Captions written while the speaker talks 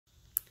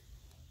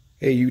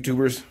Hey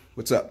YouTubers,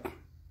 what's up?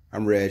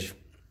 I'm Reg,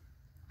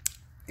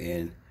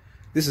 and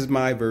this is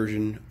my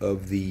version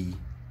of the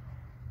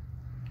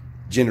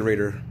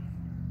generator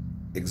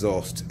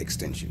exhaust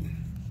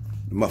extension,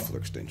 muffler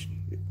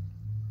extension.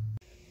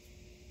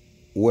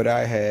 What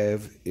I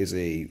have is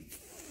a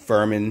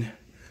Furman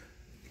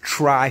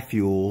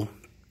tri-fuel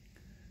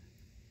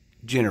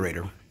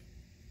generator,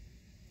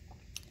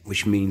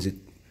 which means it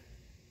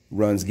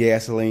runs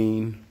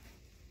gasoline,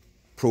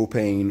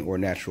 propane, or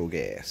natural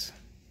gas.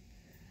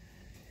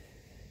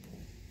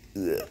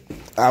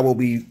 I will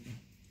be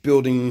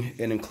building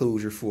an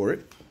enclosure for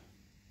it.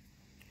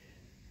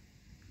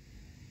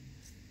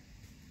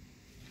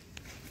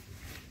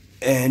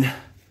 And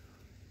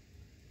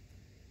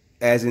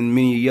as in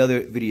many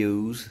other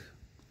videos,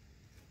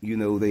 you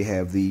know, they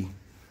have the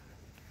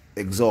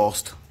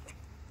exhaust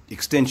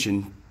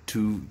extension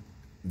to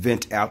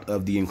vent out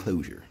of the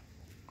enclosure.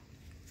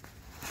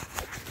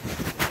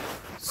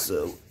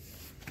 So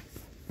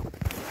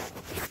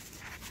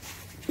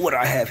what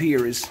I have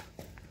here is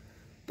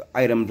the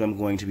items I'm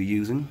going to be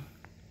using.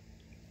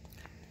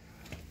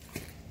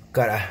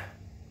 Got a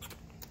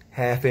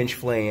 1/2-inch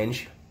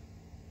flange.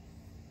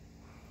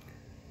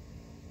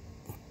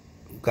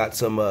 Got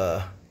some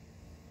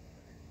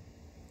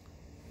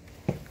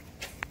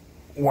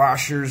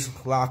washers,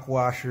 lock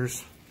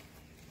washers,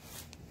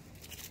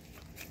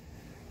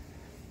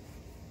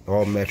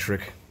 all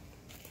metric,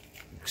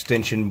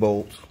 extension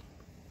bolts.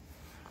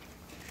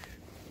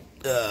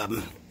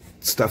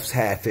 Stuff's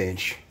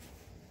 1/2-inch.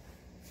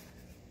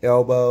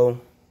 Elbow,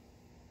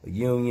 a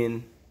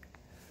union,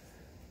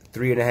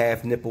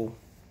 3.5 nipple,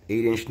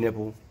 8-inch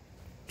nipple,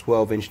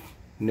 12-inch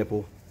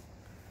nipple.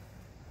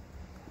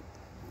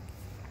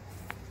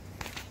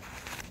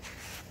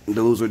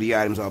 Those are the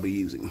items I'll be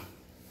using.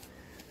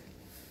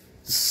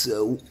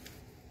 So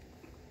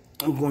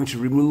I'm going to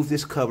remove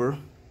this cover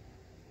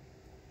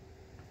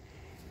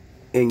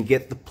and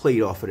get the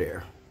plate off of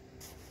there.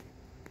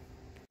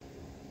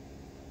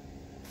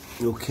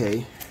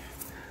 Okay.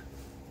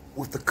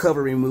 With the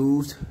cover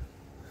removed,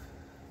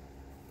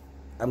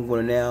 I'm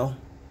going to now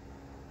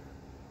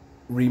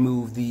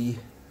remove the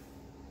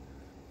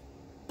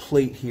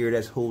plate here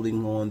that's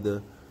holding on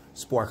the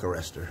spark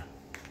arrestor.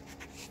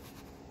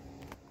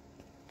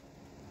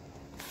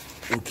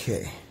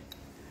 Okay,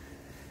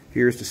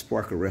 here's the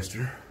spark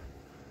arrestor,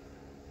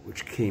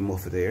 which came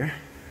off of there.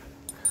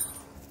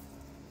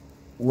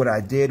 What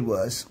I did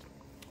was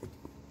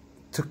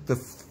took the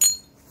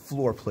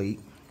floor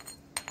plate,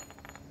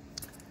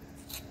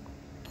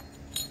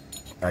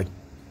 I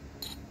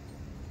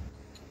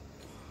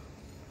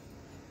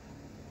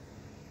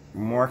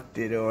marked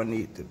it on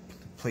the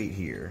plate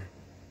here.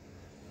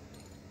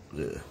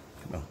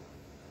 Come on.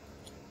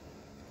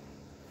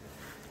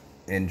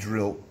 And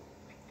drilled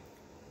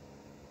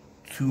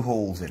 2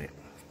 holes in it.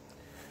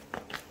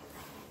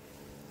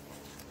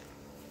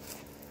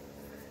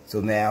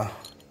 So now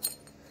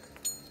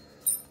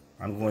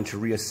I'm going to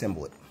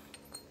reassemble it.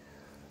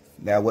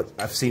 Now what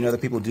I've seen other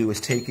people do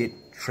is take it,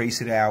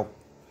 trace it out,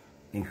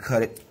 and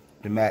cut it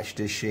to match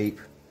this shape.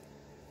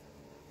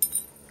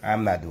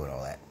 I'm not doing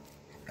all that.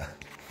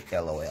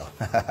 LOL.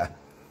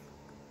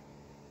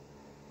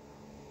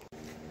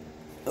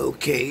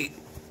 Okay,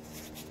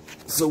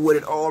 so with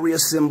it all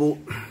reassembled,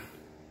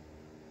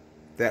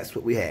 that's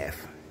what we have.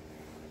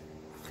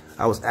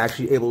 I was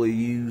actually able to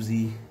use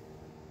the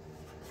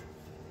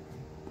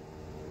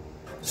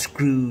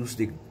screws,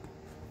 the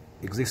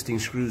existing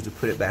screws, to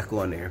put it back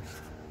on there,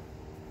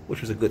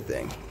 which was a good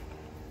thing.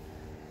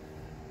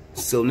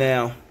 So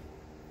now,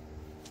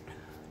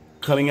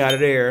 coming out of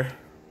there,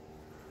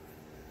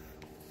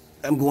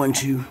 I'm going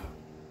to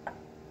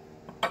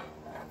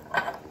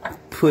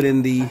put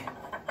in the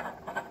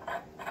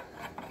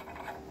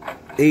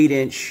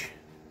 8-inch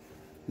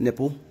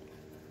nipple.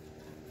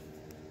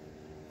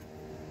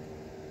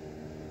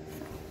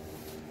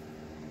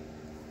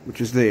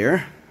 Which is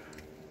there.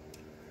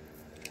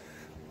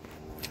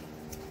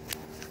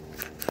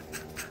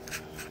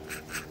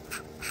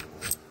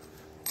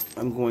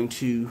 I'm going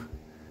to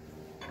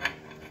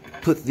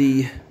put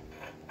the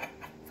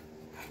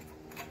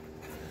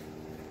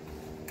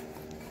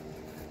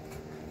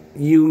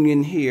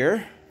union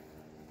here.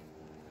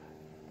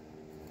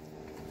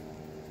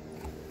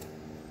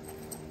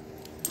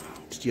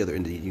 Just the other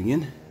end of the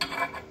union.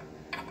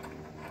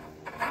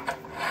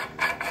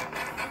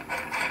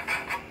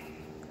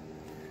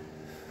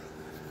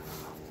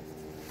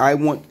 I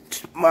want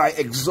my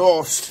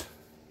exhaust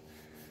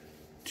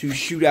to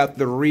shoot out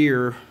the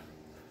rear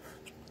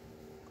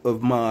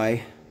of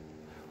my,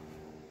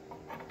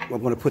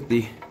 I'm going to put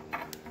the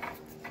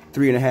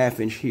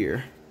 3.5-inch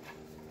here.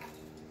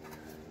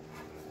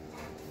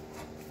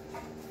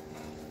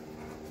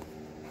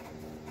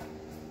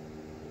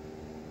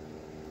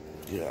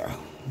 Yeah,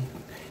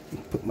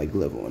 put my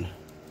glove on.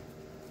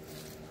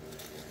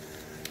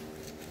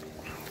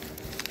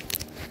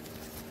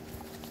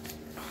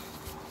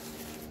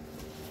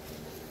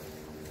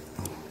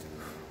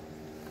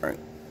 Alright,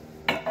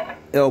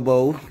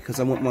 elbow, because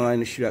I want mine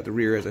to shoot out the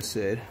rear, as I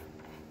said.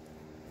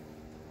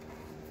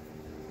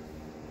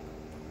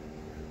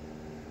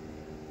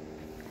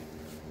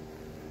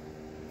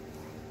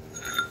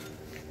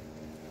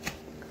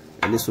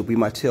 And this will be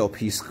my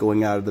tailpiece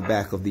going out of the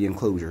back of the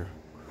enclosure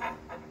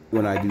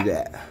when I do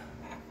that.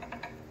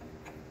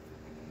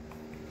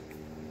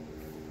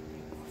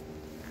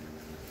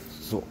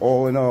 So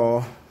all in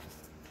all,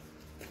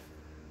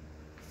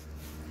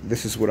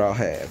 this is what I'll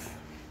have.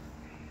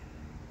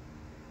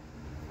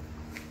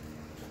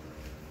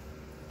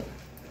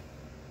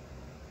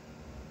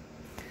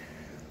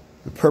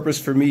 The purpose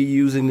for me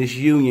using this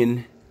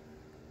union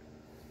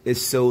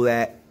is so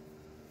that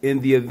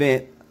in the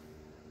event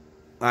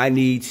I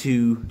need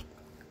to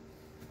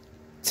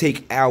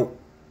take out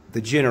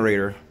the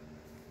generator,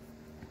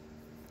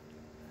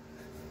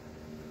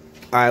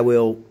 I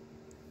will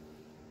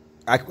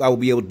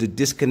be able to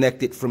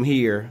disconnect it from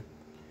here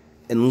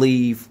and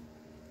leave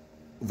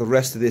the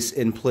rest of this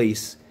in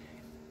place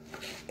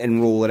and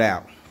roll it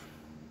out.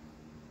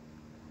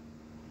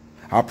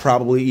 I'll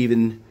probably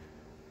even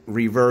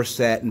reverse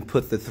that and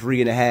put the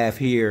 3.5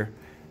 here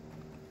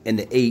and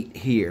the 8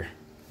 here.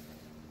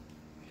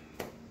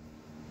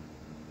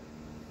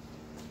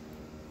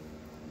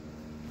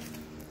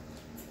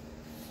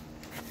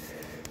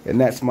 And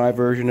that's my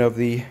version of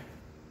the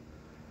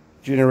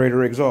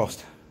generator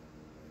exhaust.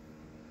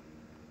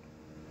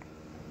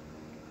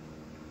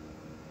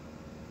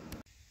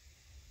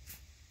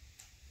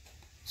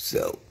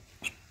 So,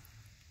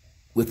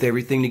 with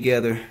everything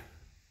together,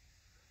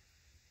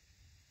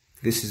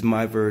 this is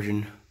my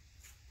version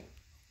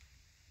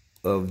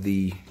of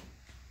the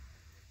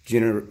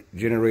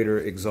generator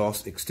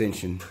exhaust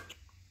extension.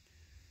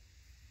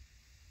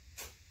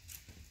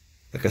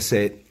 Like I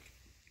said,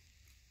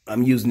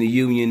 I'm using the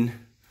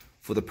union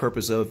for the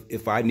purpose of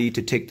if I need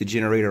to take the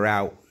generator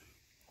out,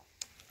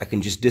 I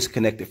can just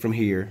disconnect it from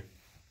here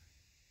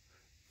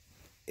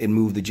and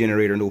move the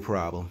generator no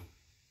problem.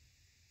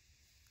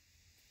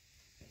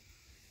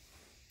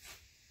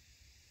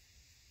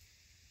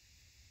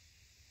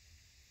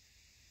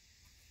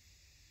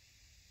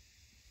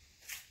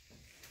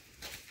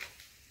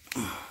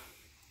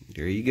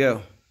 There you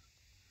go.